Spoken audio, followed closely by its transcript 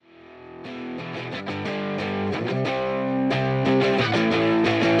Hello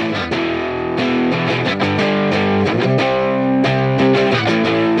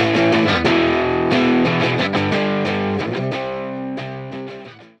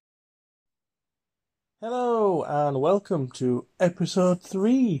and welcome to episode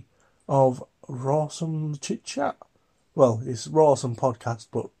 3 of Rawsome Chit Chat. Well, it's Rawsome Podcast,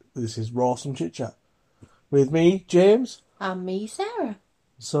 but this is Rawsome Chit Chat. With me, James. And me, Sarah.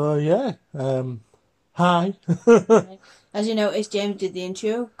 So, yeah, hi. As you noticed, James did the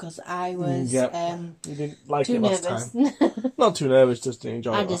intro because I was you didn't like too it last nervous. time. Not too nervous, just didn't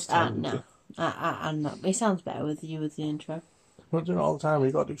enjoy I it last just, time. no. I'm not. It sounds better with you with the intro. Not doing it all the time, you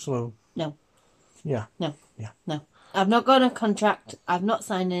got to do some of them. No. Yeah. No. Yeah. No. I've not got a contract. I've not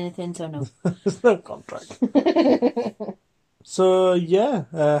signed anything, so no. There's no contract. So, yeah,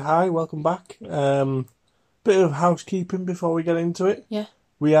 hi, welcome back. Bit of housekeeping before we get into it. Yeah.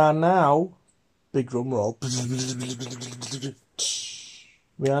 We are now, big drum roll,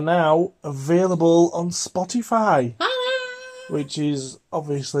 we are now available on Spotify, which is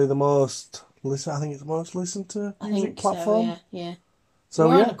obviously the most, I think it's the most listened to music platform. So, yeah. So,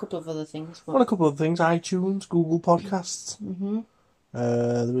 We're yeah. on a couple of other things. But... On a couple of things, iTunes, Google Podcasts. Mm-hmm.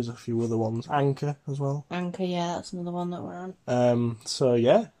 There is a few other ones. Anchor as well. Anchor, yeah, that's another one that we're on. So,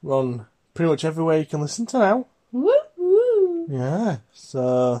 yeah, we're on pretty much everywhere you can listen to now. Woo woo! Yeah,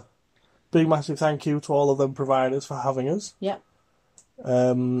 so big massive thank you to all of them providers for having us. Yep.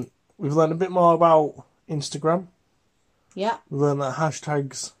 We've learned a bit more about Instagram. Yeah. We've learned that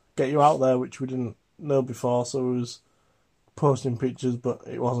hashtags get you out there, which we didn't know before, so we was posting pictures, but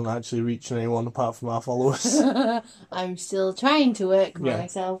it wasn't actually reaching anyone apart from our followers. I'm still trying to work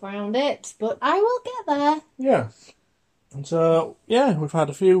myself around it, but I will get there. Yeah. And so, yeah, we've had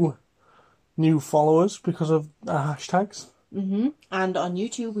a few new followers because of our hashtags. Mm-hmm. And on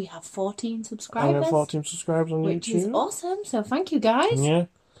YouTube, we have 14 subscribers. We have 14 subscribers on which YouTube. Which is awesome, so thank you, guys. Yeah.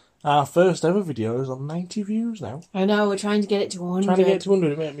 Our first ever video is on 90 views now. I know, we're trying to get it to 100. Trying to get to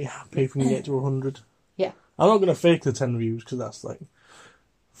 100, it makes me happy if we can get to 100. Yeah. I'm not going to fake the 10 views, because that's, like,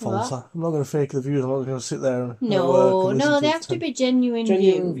 false. What? I'm not going to fake the views, I'm not going to sit there and No, they have to be genuine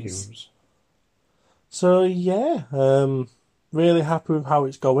views. So, yeah, really happy with how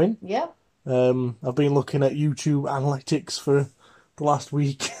it's going. Yeah. I've been looking at YouTube analytics for the last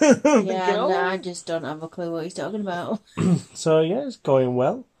week. I just don't have a clue what he's talking about. So, yeah, it's going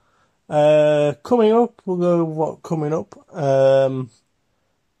well. Coming up, we'll go with what coming up.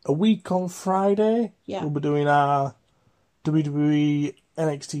 A week on Friday, we'll be doing our WWE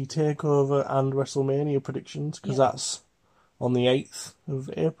NXT TakeOver and WrestleMania predictions, because that's on the 8th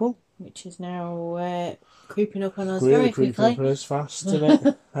of April. Which is now creeping up on us really very creeping quickly. Up on us fast,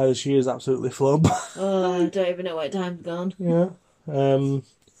 isn't it? She is absolutely flub. Oh, I don't even know what time's gone. Yeah.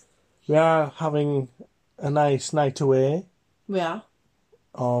 We are having a nice night away. We are.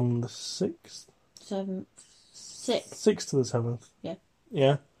 On the 6th? 7th. 6th. 6th to the 7th. Yeah.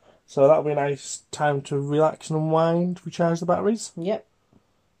 Yeah. So that'll be a nice time to relax and unwind, recharge the batteries. Yep.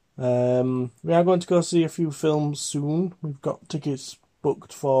 We are going to go see a few films soon. We've got tickets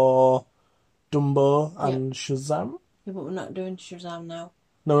booked for Dumbo and Shazam. Yeah, but we're not doing Shazam now.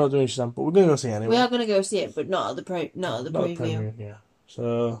 No, we're not doing Shazam, but we're going to go see it anyway. We are going to go see it, but not at the preview. Yeah.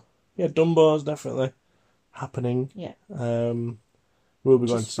 So, yeah, Dumbo's definitely happening. Yeah. We'll be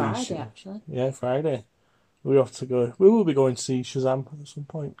going to see Friday, actually. Yeah, Friday. We will be going to see Shazam at some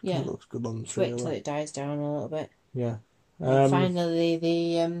point. Yeah. It looks good on the trailer. Wait till it dies down a little bit. Yeah. Finally,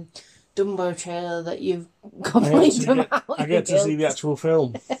 the Dumbo trailer that you've completed. I get to see the actual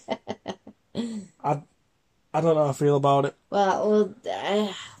film. I don't know how I feel about it. Well,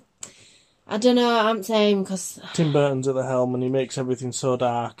 I don't know. I'm saying because Tim Burton's at the helm and he makes everything so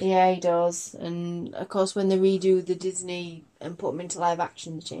dark. Yeah, he does. And of course, when they redo the Disney and put them into live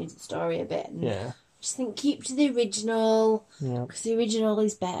action, they change the story a bit. And I just think keep to the original. Yeah. Because the original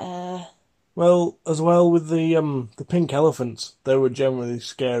is better. Well, as well with the pink elephants, they were generally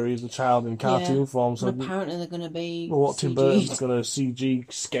scary as a child in cartoon form. So and apparently they're going to be. Well, what CG'd. Tim Burton's going to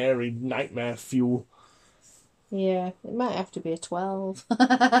CG scary nightmare fuel. Yeah, it might have to be a 12.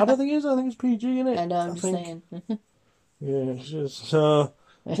 I don't think it is. I think it's PG, innit? I know, I'm just saying. Yeah, it's just... So,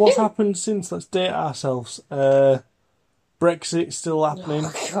 what's happened since? Let's date ourselves. Brexit's still happening.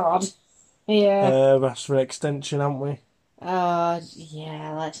 Oh, God. Yeah. That's for an extension, haven't we?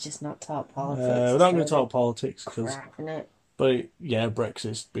 Yeah, let's just not talk politics. We're not going to talk politics. Crap, innit? But, yeah,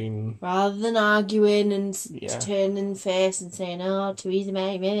 Brexit's been... Rather than arguing and turning face and saying, oh, Theresa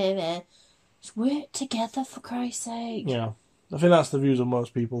May, just work together, for Christ's sake. Yeah. I think that's the views of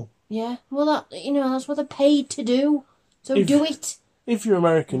most people. Yeah. Well, that's what they're paid to do. So do it. if you're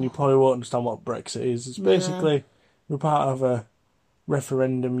American, you probably won't understand what Brexit is. It's basically we're part of a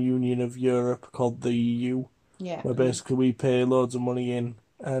referendum union of Europe called the EU. Yeah. Where basically we pay loads of money in,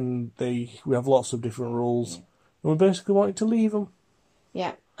 and we have lots of different rules, and we basically wanted to leave them.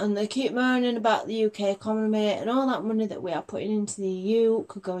 Yeah, and they keep moaning about the UK economy and all that money that we are putting into the EU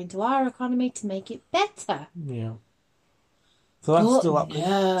could go into our economy to make it better. Yeah. So that's still happening.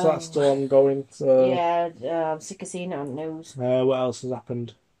 No. So that's still ongoing. So yeah, I'm sick of seeing it on the news. What else has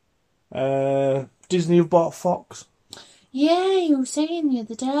happened? Disney have bought Fox. Yeah, you were saying the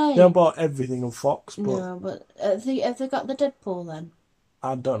other day. They haven't bought everything on Fox, but... No, but have they got the Deadpool then?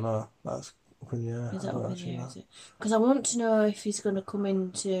 I don't know. That's up in the air. Is that up in the air, is it? Because I want to know if he's going to come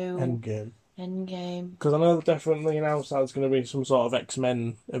into... Endgame. Because I know they definitely announced that there's going to be some sort of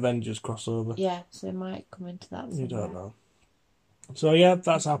X-Men Avengers crossover. Yeah, so it might come into that somewhere. You don't know. So yeah,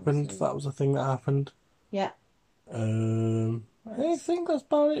 that's happened. That was a thing that happened. Yeah. I think that's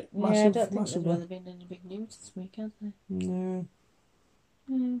about it. I don't think there's really been any big news this week, has there? Yeah.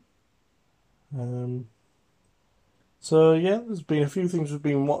 So yeah, there's been a few things we've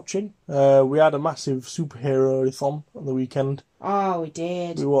been watching. We had a massive superhero-thon on the weekend. Oh, we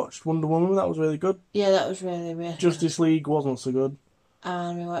did. We watched Wonder Woman. That was really good. Yeah, that was really, really Justice League wasn't so good.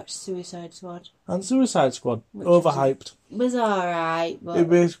 And we watched Suicide Squad. And Suicide Squad. Overhyped. Was alright, but... It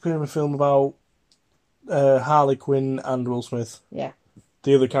basically was a film about Harley Quinn and Will Smith. Yeah.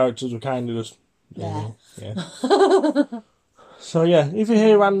 The other characters were kind of just... Yeah. So yeah, if you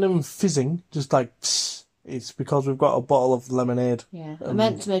hear random fizzing, just like... Psst, it's because we've got a bottle of lemonade. Yeah. I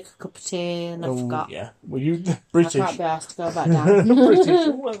meant to make a cup of tea and I forgot. Yeah. Well, you... British. I can't be asked to go back down. British.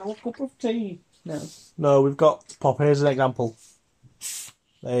 Oh, I have a cup of tea. No, we've got... Pop, here's an example.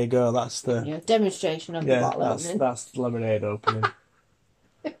 There you go, that's the... Yeah, demonstration of the bottle opening. That's the lemonade opening.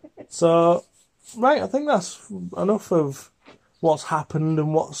 So, right, I think that's enough of what's happened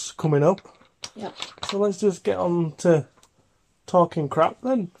and what's coming up. Yeah. So let's just get on to talking crap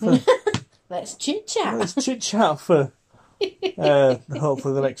then. Let's chit-chat. Let's chit-chat for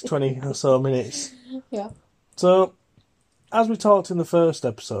hopefully the next 20 or so minutes. Yeah. So, as we talked in the first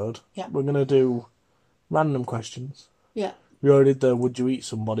episode, we're going to do random questions. Yeah. We already did the would you eat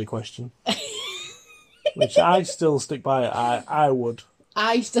somebody question. Which I still stick by. I would.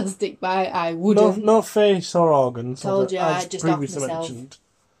 I still stick by I wouldn't. No face or organs. Told you, I just off myself. Mentioned.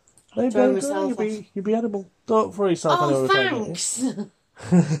 You'd be edible. Don't throw yourself anywhere. Oh, thanks!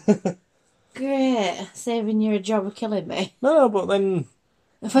 Great. Saving you a job of killing me. No, but then...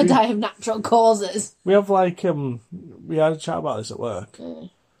 If I die of natural causes. We have like, we had a chat about this at work.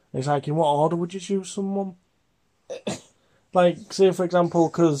 It's like, in what order would you choose someone? Like, say for example,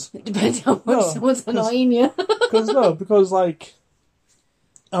 because... It depends how much someone's annoying you. because like,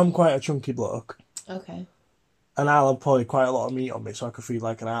 I'm quite a chunky bloke. Okay. And I'll have probably quite a lot of meat on me, so I could feed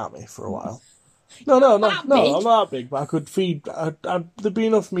like an army for a while. No, I'm not that big, but I could feed... there'd be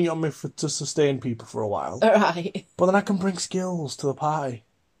enough meat on me to sustain people for a while. Right. But then I can bring skills to the party.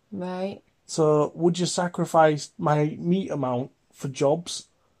 Right. So, would you sacrifice my meat amount for jobs?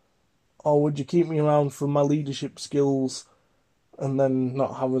 Or would you keep me around for my leadership skills and then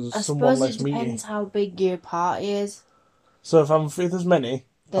not have someone less meaty? I suppose it depends how big your party is. So if there's many,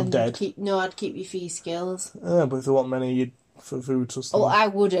 then I'm dead. I'd keep you for your skills. Yeah, but if there weren't many, you'd for food sustenance. Oh, I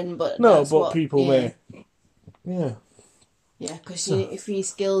wouldn't, but people may. Yeah. Yeah, because for your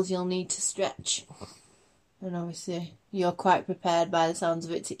skills, you'll need to stretch. And obviously, you're quite prepared by the sounds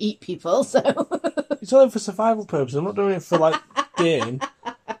of it to eat people, so... It's only for survival purposes. I'm not doing it for, like, gain.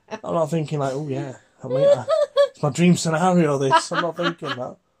 I'm not thinking, like, oh, yeah, it's my dream scenario, this. I'm not thinking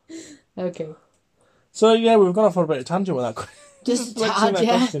that. Okay. So, yeah, we've gone off on a bit of tangent with that. Just a tad,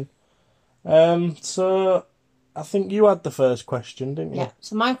 yeah. Question. So, I think you had the first question, didn't you? Yeah,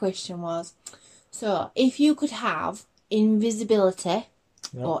 so my question was, so, if you could have invisibility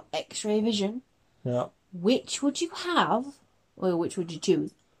or X-ray vision... Yeah. Which would you have, or which would you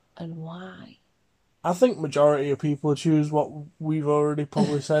choose, and why? I think majority of people choose what we've already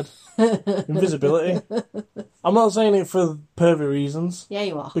probably said. Invisibility. I'm not saying it for pervy reasons. Yeah,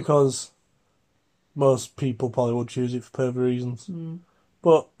 you are. Because most people probably would choose it for pervy reasons.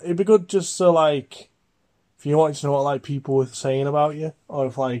 But it'd be good just so, like, if you wanted to know what, like, people were saying about you, or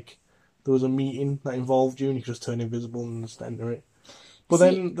if, like, there was a meeting that involved you and you could just turn invisible and just enter it. But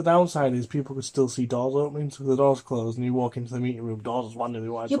then the downside is people could still see doors opening, so if the door's closed and you walk into the meeting room, doors randomly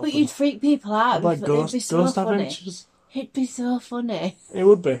wide open. Yeah, but you'd freak people out. Like ghost funny. adventures. It'd be so funny. It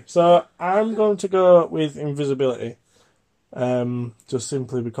would be. So I'm going to go with invisibility, just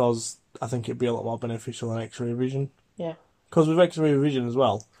simply because I think it'd be a lot more beneficial than X-ray vision. Yeah. Because with X-ray vision as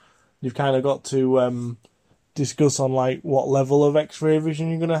well, you've kind of got to discuss on like what level of X-ray vision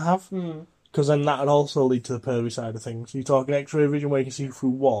you're gonna have, because then that would also lead to the pervy side of things. So you're talking X-ray vision where you can see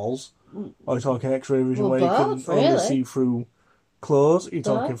through walls, or you're talking X-ray vision where you can only see through clothes. You're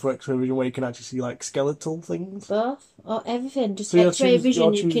talking for X-ray vision where you can actually see like skeletal things. Both or everything. Just X-ray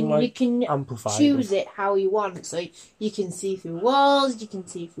vision. You can choose it how you want. So you can see through walls, you can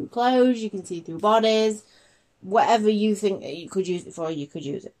see through clothes, you can see through bodies. Whatever you think that you could use it for, you could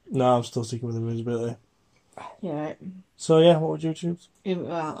use it. No, I'm still sticking with invisibility. Yeah, right. So yeah, what would you choose?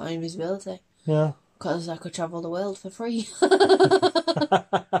 Well, invisibility. Yeah. Because I could travel the world for free.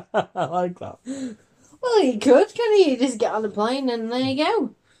 I like that. Well, you could, can you? Just get on a plane and there you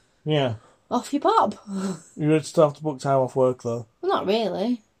go. Yeah. Off you pop. You would still have to book time off work though. Well, not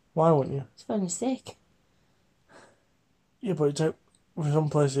really. Why wouldn't you? It's when you're sick. Yeah, but for some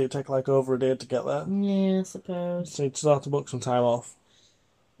places it'd take like over a day to get there. Yeah, I suppose. So you'd still have to book some time off.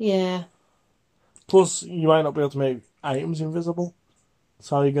 Yeah. Plus, you might not be able to make items invisible.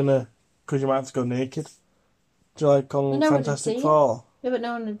 So how are you gonna... Because you might have to go naked. Do you like on Fantastic Four? Yeah, but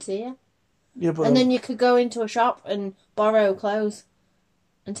no one would see you. Yeah, but... And then you could go into a shop and borrow clothes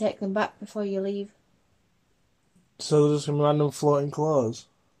and take them back before you leave. So there's some random floating clothes?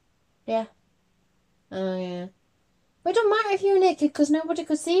 Yeah. Oh, yeah. But it don't matter if you're naked because nobody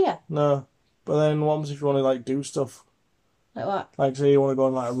could see you. No. But then what happens if you want to like do stuff? Like what? Like say you want to go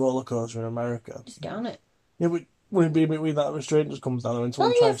on like a roller coaster in America. Just get on it. Yeah, but wouldn't it be a bit weird that a stranger just comes down there and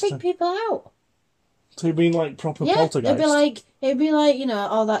someone tries to... freak people out. So you're being like proper poltergeist? It'd be like, you know,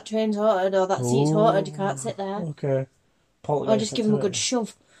 oh, that train's haunted or that seat's haunted, you can't sit there. Okay. Poltergeist. Or just give them a good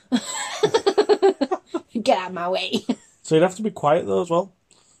shove. Get out of my way. So you'd have to be quiet though as well?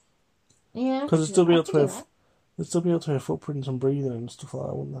 Yeah. Because they'd still be able to hear footprints and breathing and stuff like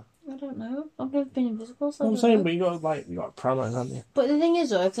that, wouldn't they? I don't know. I've never been invisible, so I'm saying, but you got paranoid, haven't you? But the thing is,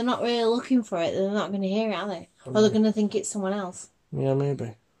 though, if they're not really looking for it, they're not going to hear it, are they? Or they're going to think it's someone else. Yeah,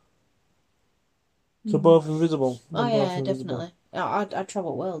 maybe. So both invisible. Oh yeah, definitely. I'd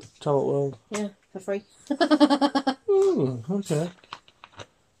travel world. Travel world. Yeah, for free. Okay.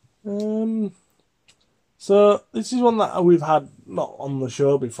 So this is one that we've had not on the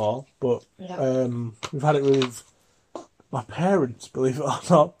show before, but we've had it with my parents, believe it or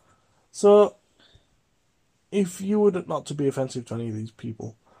not. So, if you were not to be offensive to any of these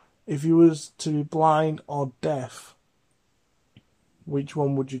people, if you was to be blind or deaf, which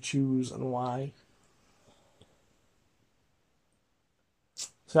one would you choose and why?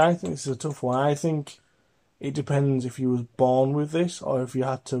 So I think this is a tough one. I think it depends if you was born with this or if you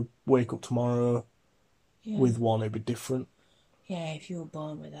had to wake up tomorrow with one, it'd be different. Yeah, if you were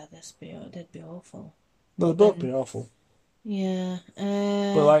born with that, that'd be awful. They'd both be awful. Yeah.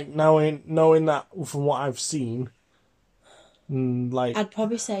 But like knowing that from what I've seen, like I'd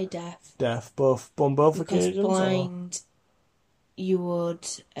probably say deaf. Deaf, on both occasions. Because blind, you would,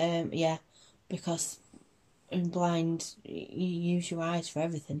 because in blind you use your eyes for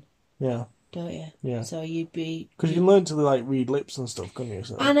everything. Yeah. Don't you? Yeah. So you'd be... Because you can learn to like read lips and stuff, couldn't you?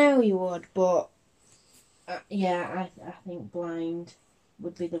 So. I know you would, but I think blind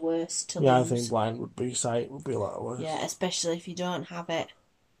would be the worst to lose. Yeah, I think blind would be sight would be a lot worse. Yeah, especially if you don't have it.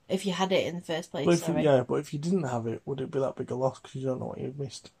 If you had it in the first place. But if you didn't have it, would it be that big a loss because you don't know what you've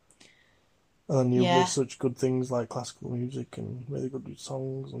missed? And then you've missed such good things like classical music and really good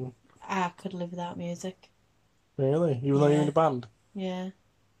songs and. I could live without music. Really? Even though you're in a band? Yeah.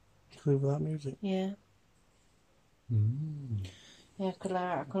 You could live without music? Yeah. Mm. Yeah, I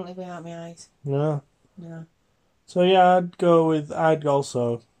couldn't live without my eyes. No. No. So yeah, I'd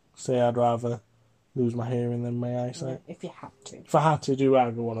also say I'd rather lose my hearing than my eyesight. Yeah, if you had to. If I had to do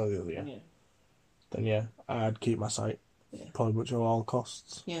either one or the other, then I'd keep my sight. Yeah. Probably much at all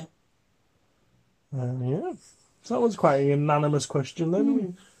costs. Yeah. So that was quite a unanimous question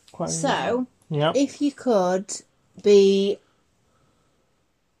then. If you could be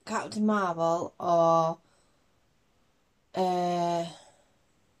Captain Marvel or I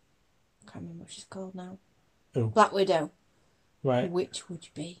can't remember what she's called now. Who? Black Widow. Right. Which would you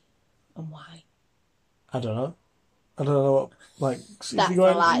be and why? I don't know. I don't know what, like... That's a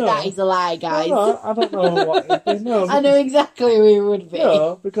lie. No. That is a lie, guys. No, I don't know what it would be. No, I know exactly who it would be.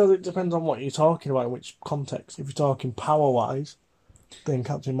 No, because it depends on what you're talking about, in which context. If you're talking power-wise, then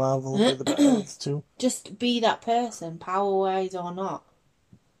Captain Marvel would be the better of the two. Just be that person, power-wise or not.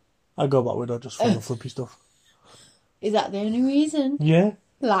 I'd go Black Widow just for the flippy stuff. Is that the only reason? Yeah.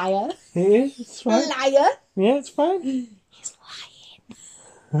 Liar. It is. It's fine. Liar. Yeah, it's fine. He's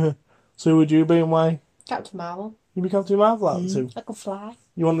lying. So would you be and why? Captain Marvel. You'd be Captain Marvel too? I could fly.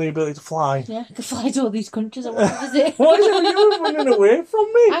 You want the ability to fly? Yeah, I could fly to all these countries I want to visit. Why is it you running away from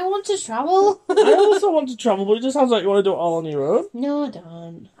me? I want to travel. I also want to travel, but it just sounds like you want to do it all on your own. No, I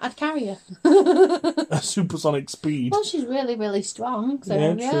don't. I'd carry her. A supersonic speed. Well, she's really, really strong, so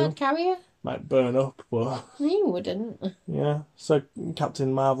yeah, I'd carry her. Might burn up, but... You wouldn't. Yeah, so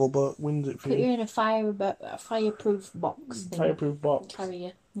Captain Marvel but wins it for you. Put you in a fireproof box. Fireproof box. Carry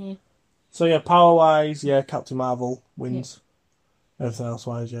you, yeah. So yeah, power-wise, yeah, Captain Marvel wins. Yeah. Everything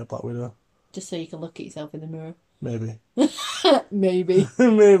else-wise, yeah, Black Widow. Just so you can look at yourself in the mirror. Maybe. Maybe.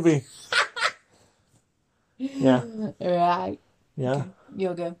 Maybe. Yeah. Right. Yeah. Okay.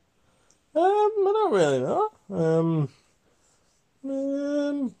 Your go. I don't really know.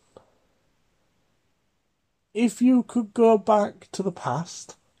 If you could go back to the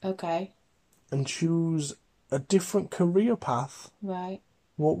past, okay, and choose a different career path, right,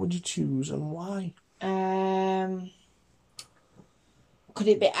 what would you choose and why? Could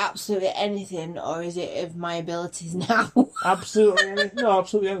it be absolutely anything, or is it of my abilities now? Absolutely anything. No,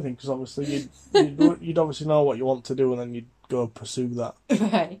 absolutely anything. Because obviously you'd obviously know what you want to do, and then you'd go pursue that.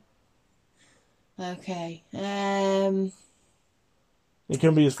 Right. Okay. It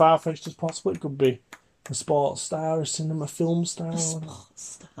can be as far-fetched as possible. It could be a sports star, a cinema film star. A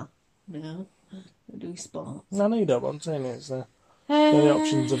sports star? No, I do sport. I know you don't, but I'm saying it's there. There are the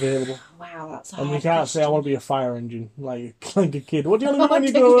options available. Wow, that's a And hard you can't question. say I want to be a fire engine like a kid. What do you want to be when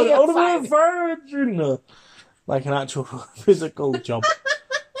you go? I want to be a fire engine. No. Like an actual physical job.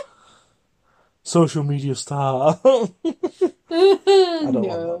 Social media star. I don't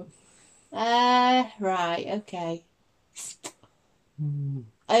want that. Right, okay.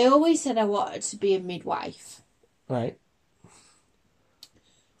 I always said I wanted to be a midwife. Right.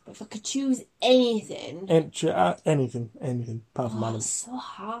 But if I could choose anything... Anything, apart from animals. So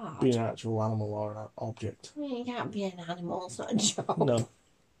hard. Be an actual animal or an object. You can't be an animal, it's not a job. No.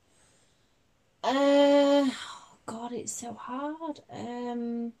 God, it's so hard.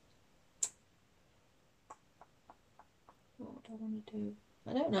 What do I want to do?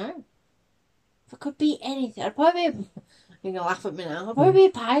 I don't know. If I could be anything, I'd probably be... You're going to laugh at me now. I'd probably be a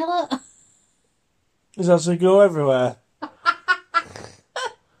pilot. Is that so you go everywhere?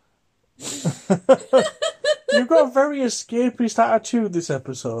 You've got a very escapist attitude this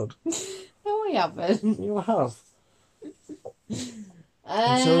episode. No, I haven't. You have.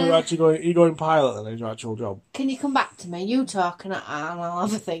 So you're actually going pilot then, is your actual job? Can you come back to me? You talk and I'll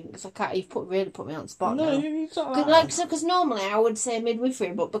have a think, because I can't. You've really put me on the spot now. Because normally I would say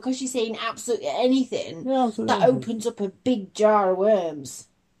midwifery, but because you're saying absolutely anything, that opens up a big jar of worms.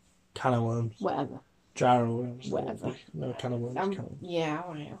 Can of worms. Whatever. Jar of worms. Whatever. No, can of worms. Yeah,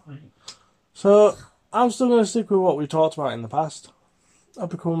 all right. So, I'm still going to stick with what we talked about in the past. I've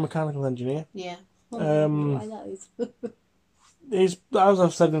become a mechanical engineer. Yeah. Why that is. As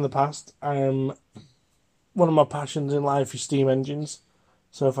I've said in the past, one of my passions in life is steam engines.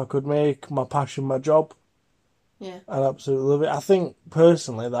 So if I could make my passion my job, I'd absolutely love it. I think,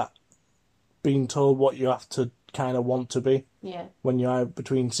 personally, that being told what you have to kind of want to be when you're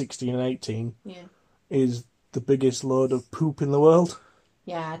between 16 and 18 is the biggest load of poop in the world.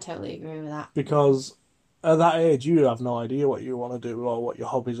 Yeah, I totally agree with that. Because at that age, you have no idea what you want to do or what your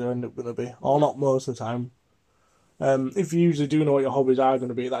hobbies are end up going to be. Or not most of the time. If you usually do know what your hobbies are going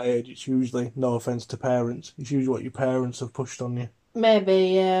to be at that age, it's usually, no offence to parents, it's usually what your parents have pushed on you.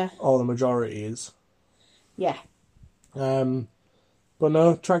 Maybe, yeah. Or the majority is. Yeah. But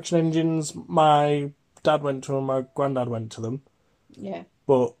no, traction engines, my dad went to them, my granddad went to them. Yeah.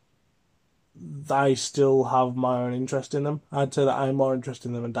 But I still have my own interest in them. I'd say that I'm more interested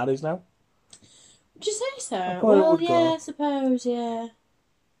in them than Dad is now. Would you say so? Well, yeah, I suppose, yeah.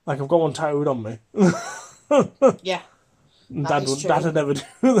 Like, I've got one tattooed on me. Yeah. Dad would never do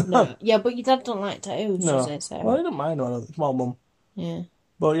that. No. Yeah, but your dad don't like tattoos, does it? So. Well, he don't mind one. It's my mum. Yeah.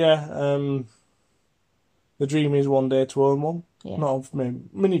 But yeah, the dream is one day to own one. Yeah. Not of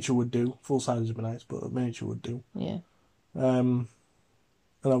miniature would do. Full size would be nice, but a miniature would do. Yeah.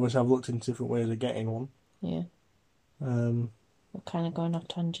 And obviously I've looked into different ways of getting one. Yeah. We're kind of going off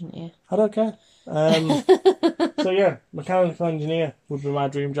tangent here. I don't care. So yeah, mechanical engineer would be my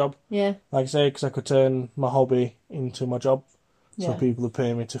dream job. Yeah. Like I say, because I could turn my hobby into my job. So Yeah. people would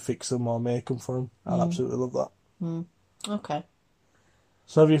pay me to fix them or make them for them. I'd absolutely love that. Okay.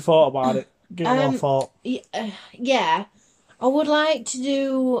 So have you thought about it? Give it more thought. Yeah. I would like to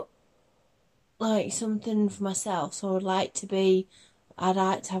do like something for myself. So I'd like to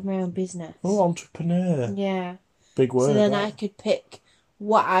have my own business. Oh, entrepreneur. Yeah. Big word. So then I could pick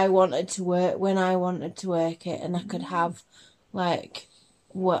what I wanted to work when I wanted to work it, and I could have like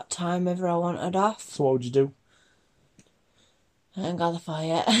what time ever I wanted off. So what would you do? I ain't got the fire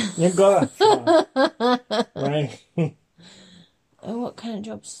yet. You ain't got that far. Right. What kind of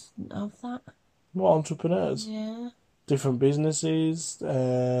jobs have that? What entrepreneurs? Yeah. Different businesses.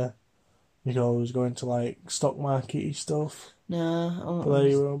 You can always go into like stock market stuff. No. But they're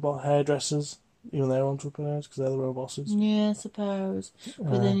your robot hairdressers. Even they're entrepreneurs because they're the real bosses. Yeah, I suppose.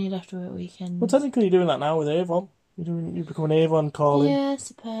 But then you'd have to work weekends. Well, technically you're doing that now with Avon. You become an Avon calling. Yeah, I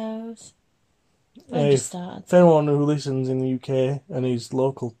suppose. If anyone who listens in the UK and is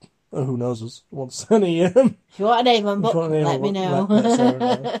local, or who knows us, wants any... if you want an Avon book, let me know.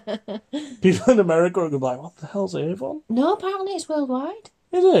 Let people in America are going to be like, what the hell's Avon? No, apparently it's worldwide.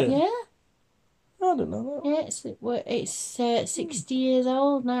 Is it? Yeah. I didn't know that. Yeah, it's 60 years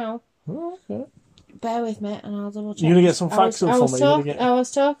old now. Oh, okay. Bear with me and I'll double check. You're going to get some facts for me? I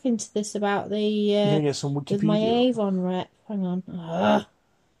was talking to this about the... You're going to get some Wikipedia? With my Avon rep. Hang on. I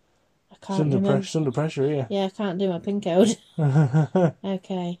can't remember. It's under pressure here. Yeah, I can't do my PIN code.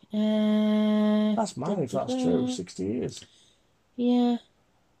 Okay. That's mad if that's true. 60 years. Yeah.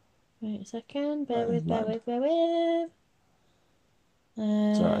 Wait a second. Bear with.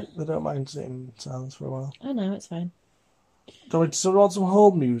 It's alright. They don't mind sitting in silence for a while. I know, it's fine. Do you want some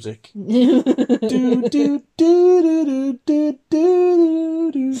hold music? do do do do do do do do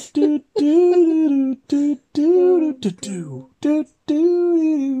do do do do do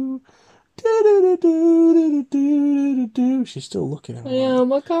do do. She's still looking at me. I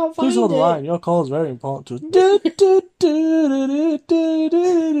am. I can't find it. Please hold the line. Your call is very important to us.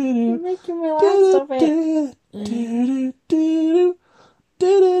 You're making me laugh. Stop it.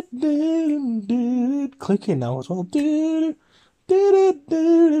 Clicking now as well. You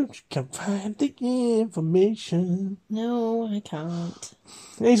can find the information. No, I can't.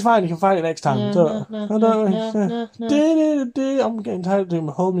 It's fine. You can find it next time. No. I'm getting tired of doing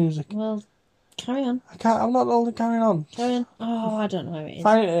my whole music. Well, carry on. I can't. I'm not only carrying on. Carry on. Oh, I don't know where it is.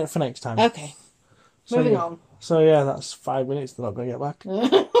 Find it for next time. Okay. Moving on. So yeah, that's 5 minutes. They're not going to get back.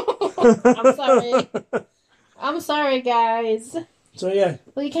 I'm sorry. I'm sorry, guys. So yeah.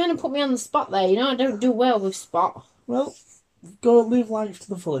 Well, you kind of put me on the spot there. You know, I don't do well with spot. Well, go live life to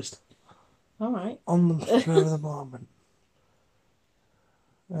the fullest. All right. On the spur of the moment.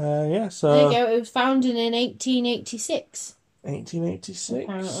 Yeah, so... There you go. It was founded in 1886. 1886?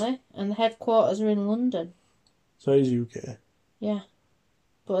 Apparently. And the headquarters are in London. So it is UK? Yeah.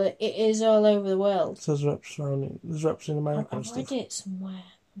 But it is all over the world. So there's reps in America and stuff. I've read it somewhere.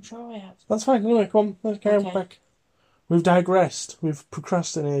 I'm sure I have. That's fine. Anyway, come on. Let's carry on back. We've digressed. We've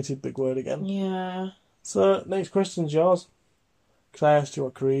procrastinated, big word again. Yeah. So, next question's yours. Because I asked you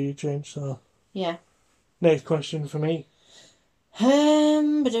what career you changed, so... Yeah. Next question for me.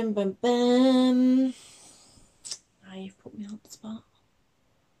 Ba-dum-bum-bum. Now you've put me on the spot.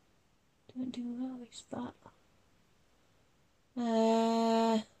 Don't do well with spot.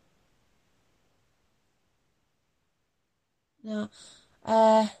 No.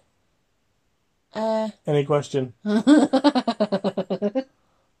 Any question?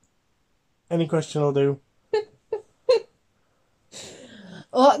 Any question will do.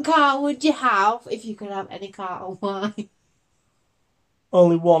 What car would you have if you could have any car, and why?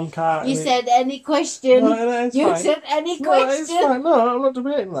 Only one car. You said any question. No, you said any question. No, it's fine. No, I'm not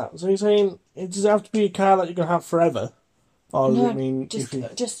debating that. So you're saying, does it have to be a car that you're going to have forever? Or does it mean...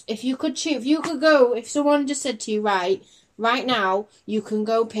 Just if you could choose, if someone just said to you, right now, you can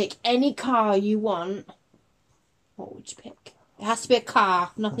go pick any car you want, what would you pick? It has to be a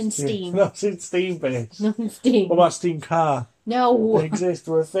car, nothing steam. Nothing steam-based. Nothing steam. What about steam car? No. They exist.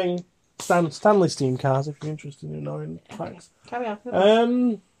 They're a thing. Stanley steam cars, if you're interested in knowing facts. Carry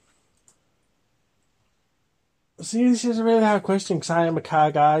on. See, this is a really hard question because I am a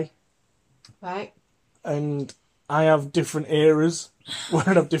car guy. Right. And I have different eras where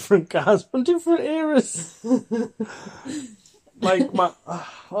I have different cars from different eras. Like my...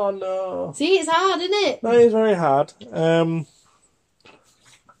 Oh, no. See, it's hard, isn't it? That is very hard.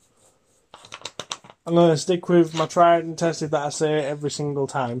 I'm going to stick with my tried and tested that I say every single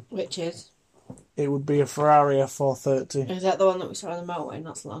time. Which is? It would be a Ferrari F430. Is that the one that we saw on the motorway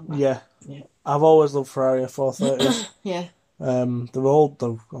not so long back? Yeah. I've always loved Ferrari F430s. Yeah. They're old,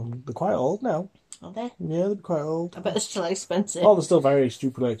 they're quite old now. Are they? Yeah, they're quite old. I bet they're still expensive. Oh, they're still very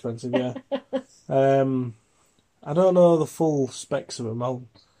stupidly expensive, yeah. I don't know the full specs of them. I'll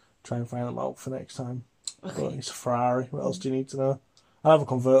try and find them out for next time. Okay. But it's a Ferrari. What else do you need to know? I have a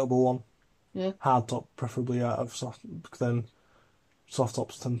convertible one. Yeah. Hard top, preferably out of soft, because then soft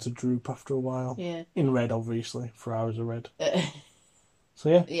tops tend to droop after a while. Yeah. In red, obviously. Ferraris are red. So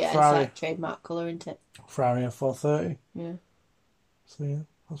yeah. Yeah, Ferrari. It's like trademark colour, isn't it? Ferrari F430. Yeah. So yeah,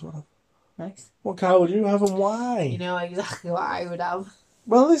 that's what I have. Nice. What car would you have and why? You know exactly what I would have.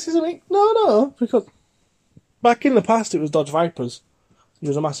 Well, this isn't it. No, because back in the past it was Dodge Vipers. He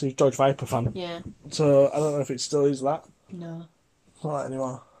was a massive Dodge Viper fan. Yeah. So I don't know if it still is that. No. Not that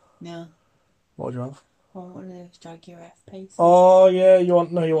anymore. No. What would you have? I want one of those Jaguar F-Paces. Oh yeah, you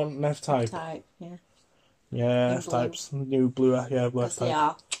want an F-Type. F-Type, yeah. Yeah, F-Types. New blue, blue F-Type. They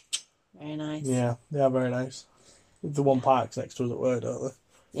are. Very nice. Yeah, they are very nice. The one parks next to us at work, don't they?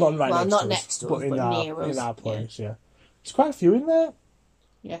 Yeah. Not next to us, but near us. In our place, yeah. There's quite a few in there.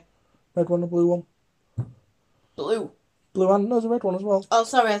 Yeah. Red one, a blue one. Blue? Blue and there's a red one as well. Oh,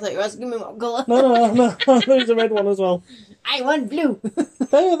 sorry, I thought you were asking me what colour. No. There's a red one as well. I want blue.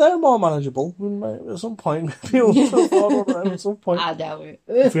 They're more manageable. At some point, maybe we'll afford one of them at some point. I doubt it.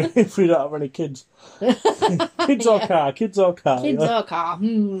 if we don't have any kids. Kids or car. Kids or car. Car.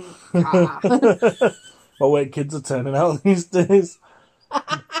 Well, wait, kids are turning out these days.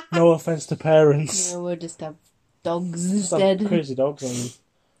 No offence to parents. Yeah, we'll just have dogs instead. Crazy dogs and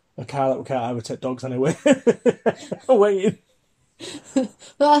a car that we can't ever take dogs anyway. Waiting.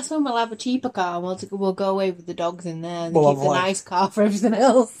 Well, that's when we'll have a cheaper car and we'll go away with the dogs in there and keep the nice car for everything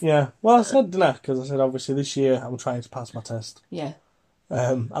else. Yeah. Well, I said, didn't I? Because I said, obviously, this year I'm trying to pass my test. Yeah.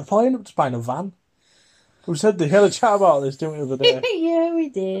 I'd probably end up just buying a van. We had a chat about this, didn't we, the other day? Yeah, we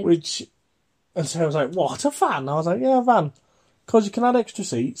did. And so I was like, what, a van? I was like, yeah, a van. Because you can add extra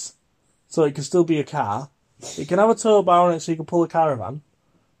seats, so it can still be a car. You can have a tow bar on it so you can pull a caravan.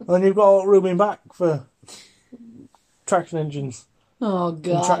 And then you've got all room in back for traction engines. Oh,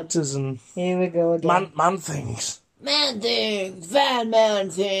 God. And tractors and... Here we go again. Man things. Man things. Van man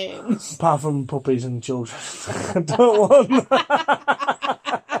things. Apart from puppies and children. I don't want that.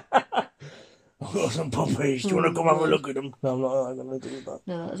 I've got some puppies. Do you want to come have a look at them? No, I'm not going to do that.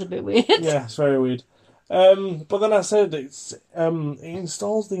 No, that's a bit weird. Yeah, it's very weird. But then I said it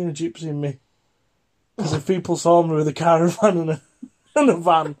installs the inner gypsy in me. Because if people saw me with a caravan and a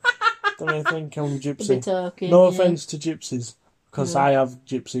van, then they think I'm gypsy. Talking, no offence to gypsies, because I have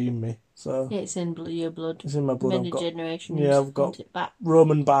gypsy in me. So it's in your blood. It's in my blood. Many generations. Yeah, I've got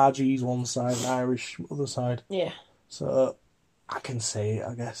Roman Bargees one side, and Irish other side. Yeah. So I can say it,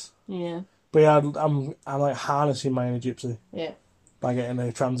 I guess. Yeah. But yeah, I'm like harnessing my inner gypsy. Yeah. By getting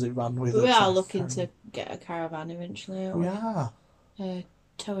a transit van with. We are looking to get a caravan eventually. We are.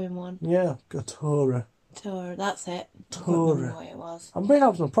 Towing one. Yeah, a Tourer. Tourer, that's it. Tourer. What it was. I'm bringing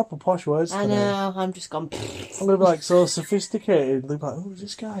out some proper posh words today. I know. I'm just gone. I'm gonna be like so sophisticated. They'll be like, who's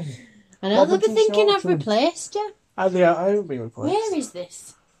this guy? I know they'll be thinking I've replaced you. I haven't been replaced. Where is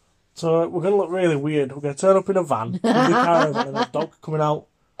this? So we're gonna look really weird. We're gonna turn up in a van with a caravan and a dog coming out.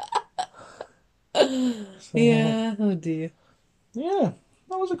 Yeah. Oh dear. Yeah,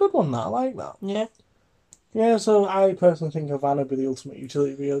 that was a good one. That I like that. Yeah. Yeah, so I personally think a van would be the ultimate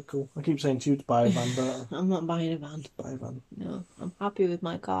utility vehicle. I keep saying to you to buy a van, but I'm not buying a van. Buy a van. No, I'm happy with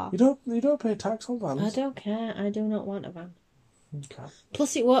my car. You don't pay tax on vans. I don't care. I do not want a van. Okay.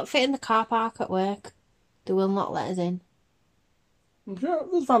 Plus, it won't fit in the car park at work. They will not let us in. Yeah,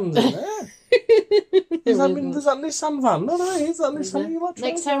 there's vans in there. There's that Nissan van. No, it's that Nissan electric.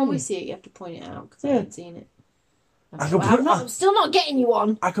 Next time we see it, you have to point it out because I haven't seen it. I'm still not getting you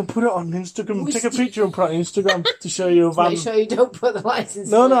one. I can put it on Instagram. Take a picture and put it on Instagram to show you a van. Make sure you don't put the license.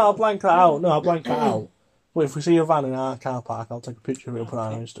 No, I'll blank that out. But if we see a van in our car park, I'll take a picture of it and put it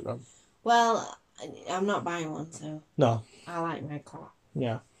on Instagram. Well, I'm not buying one, so no. I like my car.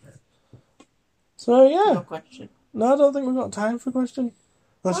 Yeah. So yeah. No question. No, I don't think we've got time for a question.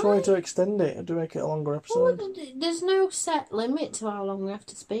 Unless we want to extend it and to make it a longer episode. Well, there's no set limit to how long we have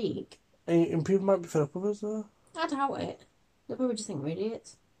to speak. And people might be fed up with us though. I doubt it. They'll probably just think we're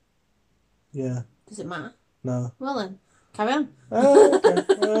idiots. Yeah. Does it matter? No. Well then, carry on.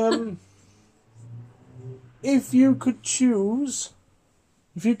 Okay. If you could choose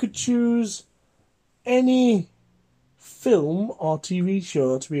any film or TV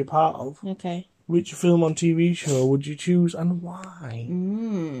show to be a part of, okay. Which film or TV show would you choose and why?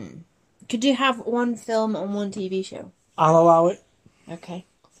 Could you have one film and one TV show? I'll allow it. Okay.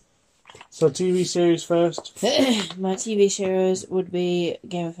 So TV series first. My TV shows would be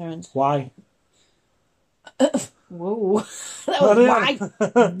Game of Thrones. Why? Whoa. Why?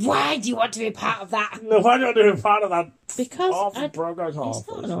 Why do you want to be a part of that? No, why do you want to be a part of that? Because awful program. It's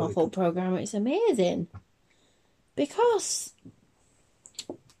not an awful program. It's amazing. Because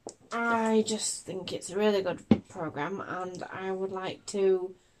I just think it's a really good program, and I would like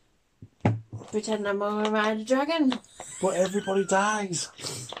to pretend I'm going to ride a dragon. But everybody dies.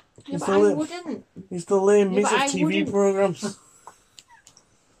 Yeah, but I wouldn't. It's the lame miss of TV programs.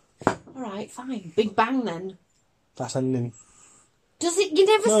 Alright, fine. Big Bang then. That's ending. Does it? You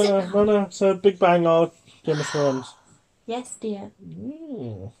never say... No. So Big Bang or Game of Thrones? Yes, dear.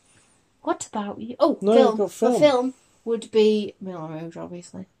 Mm. What about you? Oh, film. The film would be Moulin Rouge,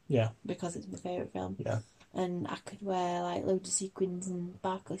 obviously. Yeah. Because it's my favourite film. Yeah. And I could wear like loads of sequins and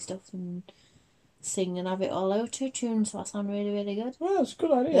sparkly stuff and sing and have it all out to a tune, so I sound really, really good. Well, that's a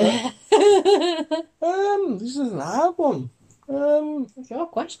good idea. This is an hard one. It's your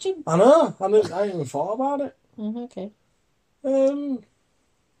question. I know. I didn't even thought about it. Okay.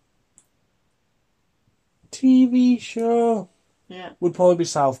 TV show. Yeah. Would probably be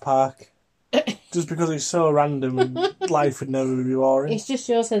South Park. Just because it's so random and life would never be boring. It's just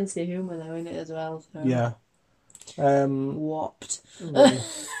your sense of humour though, isn't it, as well? So. Yeah. Warped.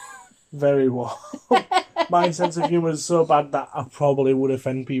 Very warped. My sense of humour is so bad that I probably would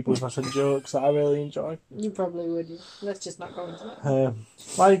offend people if I said jokes that I really enjoy. You probably would. Let's just not go into that.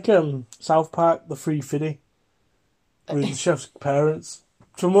 Like South Park, the Free Fiddy, with the chef's parents.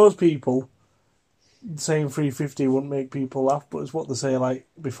 For most people, saying 350 wouldn't make people laugh, but it's what they say like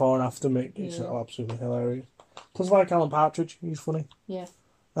before and after make it absolutely hilarious. Plus, like Alan Partridge, he's funny. Yeah.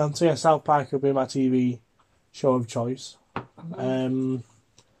 So yeah, South Park would be my TV show of choice.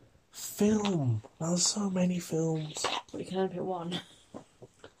 Film. There's so many films. But you can only pick one.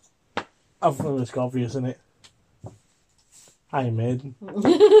 I've it's obvious, isn't it? Iron Maiden.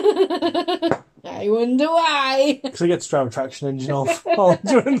 I wonder why. Because I get to drive a traction engine off while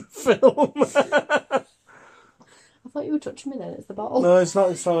during the film. I thought you were touching me then. It's the bottle. No, it's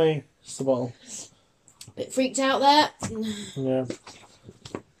not. It's not me. It's the bottle. Bit freaked out there. Yeah.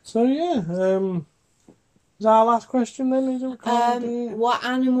 So yeah. Is that our last question then? Is it what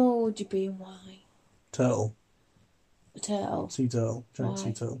animal would you be and why? Turtle. A turtle. Sea turtle. Giant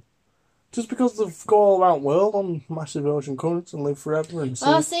sea turtle. Just because they go all around the world on massive ocean currents and live forever and see.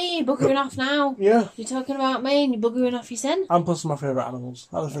 Oh, see, you're buggering off now. Yeah. You're talking about me and you're buggering off your sin. And plus my favourite animals.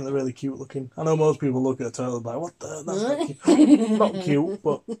 I just think they're really cute looking. I know most people look at a turtle and be like, what the? That's not cute. Not cute,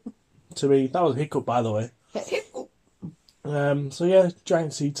 but to me, that was a hiccup, by the way. So yeah,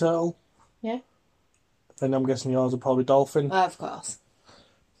 giant sea turtle. Yeah. Then I'm guessing yours are probably dolphin. Of course.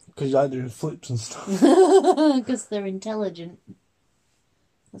 Because you like doing flips and stuff. Because they're intelligent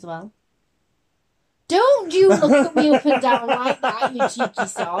as well. Don't you look at me up and down like that, you cheeky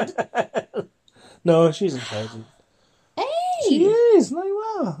sod. No, she's intelligent. Hey! She is, no you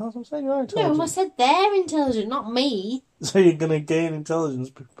are. That's what I'm saying, you are intelligent. No, I said they're intelligent, not me. So you're going to gain intelligence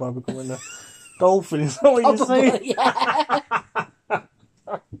by becoming a dolphin, is that what you're saying? Yeah.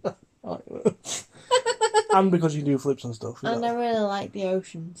 And because you do flips and stuff. And I really like the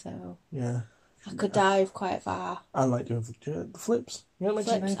ocean, so... Yeah. I could dive quite far. I like doing the flips. You know,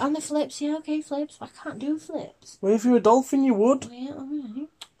 flips. And the flips, yeah, okay, flips. I can't do flips. Well, if you were a dolphin, you would. Yeah, alright.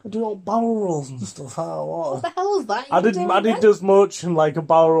 I do all barrel rolls and stuff out of water. What the hell is that? I did as much and like a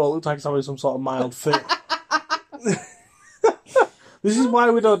barrel roll. It looked like it's having some sort of mild fit. This is why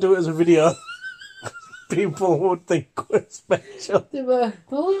we don't do it as a video. People would think we're special. They were.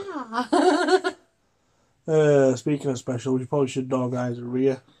 Speaking of special, we probably should organise a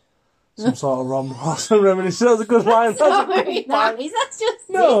RIA. Some sort of Ross and reminiscence. That's a good line. That's very nice. That's just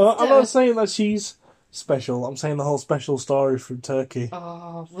no, I'm not saying that she's special. I'm saying the whole special story from Turkey.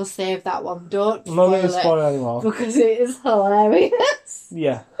 Oh, we'll save that one. Don't I'm not going to spoil it anymore. Because it is hilarious.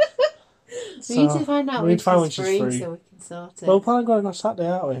 Yeah. We need to find out when she's free so we can sort it. Well, we're planning on going on Saturday,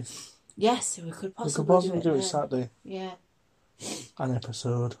 aren't we? Yes, so we could possibly do it Saturday. Yeah. An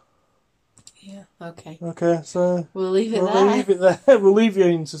episode. Yeah, okay. Okay, so... We'll leave it there. We'll leave you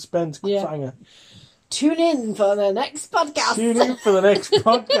in suspense. Yeah. Tune in for the next podcast.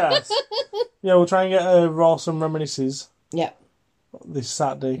 Yeah, we'll try and get Ross and Reminiscences. Yeah. This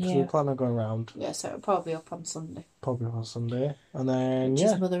Saturday, because we plan on going round. Yeah, so it'll probably be up on Sunday. And then, Which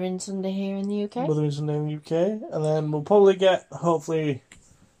is Mothering Sunday here in the UK. Mothering Sunday in the UK. And then we'll probably get, hopefully,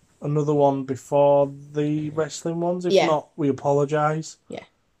 another one before the wrestling ones. If not, we apologise. Yeah.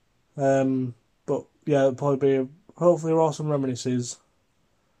 But yeah, it'll probably be hopefully Ross and Reminiscences,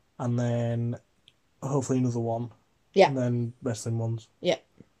 and then hopefully another one. Yeah. And then wrestling ones. Yeah.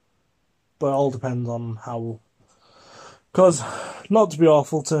 But it all depends on how. Because, not to be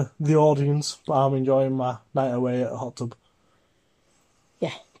awful to the audience, but I'm enjoying my night away at a hot tub.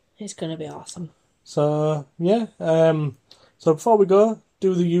 Yeah, it's going to be awesome. So, yeah. So before we go,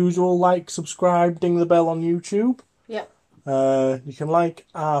 do the usual like, subscribe, ding the bell on YouTube. Yep. You can like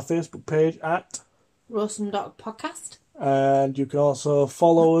our Facebook page at Roast and Doc Podcast. And you can also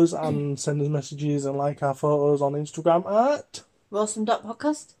follow us and send us messages and like our photos on Instagram at Roast and Doc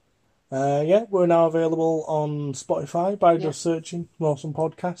Podcast. Yeah, we're now available on Spotify by just searching Roast and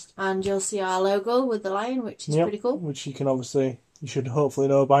Podcast. And you'll see our logo with the lion, which is pretty cool. Which you can obviously You should hopefully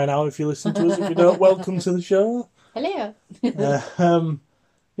know by now if you listen to us. If you don't, welcome to the show. Hello.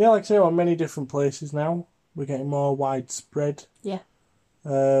 Yeah, like I say, we're on many different places now. We're getting more widespread. Yeah.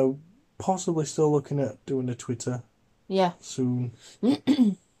 Possibly still looking at doing a Twitter. Yeah. Soon.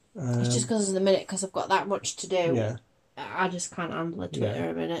 It's just because of the minute, because I've got that much to do. Yeah. I just can't handle a Twitter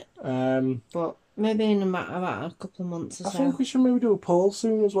a minute. But maybe in about a couple of months or so. I think we should maybe do a poll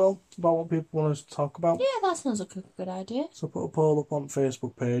soon as well about what people want us to talk about. Yeah, that sounds like a good idea. So put a poll up on the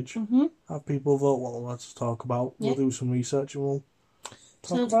Facebook page. Mm-hmm. Have people vote what they want us to talk about. Yeah. We'll do some research and we'll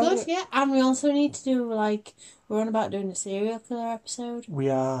talk Sounds about good, it. yeah. And we also need to do, we're on about doing a serial killer episode. We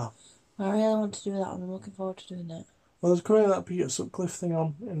are. I really want to do that and I'm looking forward to doing that. Well, there's currently that Peter Sutcliffe thing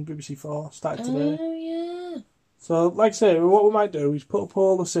on in BBC4, started today. Oh, yeah. So, like I say, what we might do is put up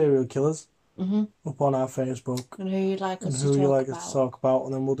all the serial killers up on our Facebook. And who you'd like us to talk about.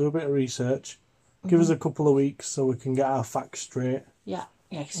 And then we'll do a bit of research. Give us a couple of weeks so we can get our facts straight. Yeah.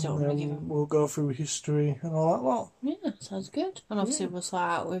 Yeah, because we'll go through history and all that lot. Yeah, sounds good. And obviously we'll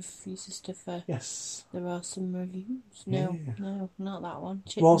start out with your sister for the Rawsome Reviews. No, not that one.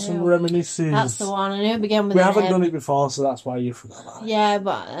 Rawsome Reminiscences. That's the one. I knew it began with We haven't done it before, so that's why you forgot about it. Yeah,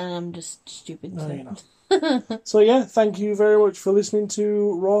 but I'm just stupid. No, you're not. So yeah, thank you very much for listening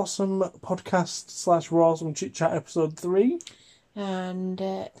to Rawsome Podcast / Rawsome Chit Chat episode 3. And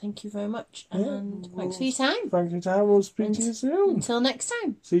thank you very much. And thanks for your time. Thanks for your time. We'll speak to you soon. Until next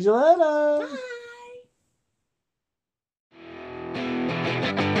time. See you later. Bye.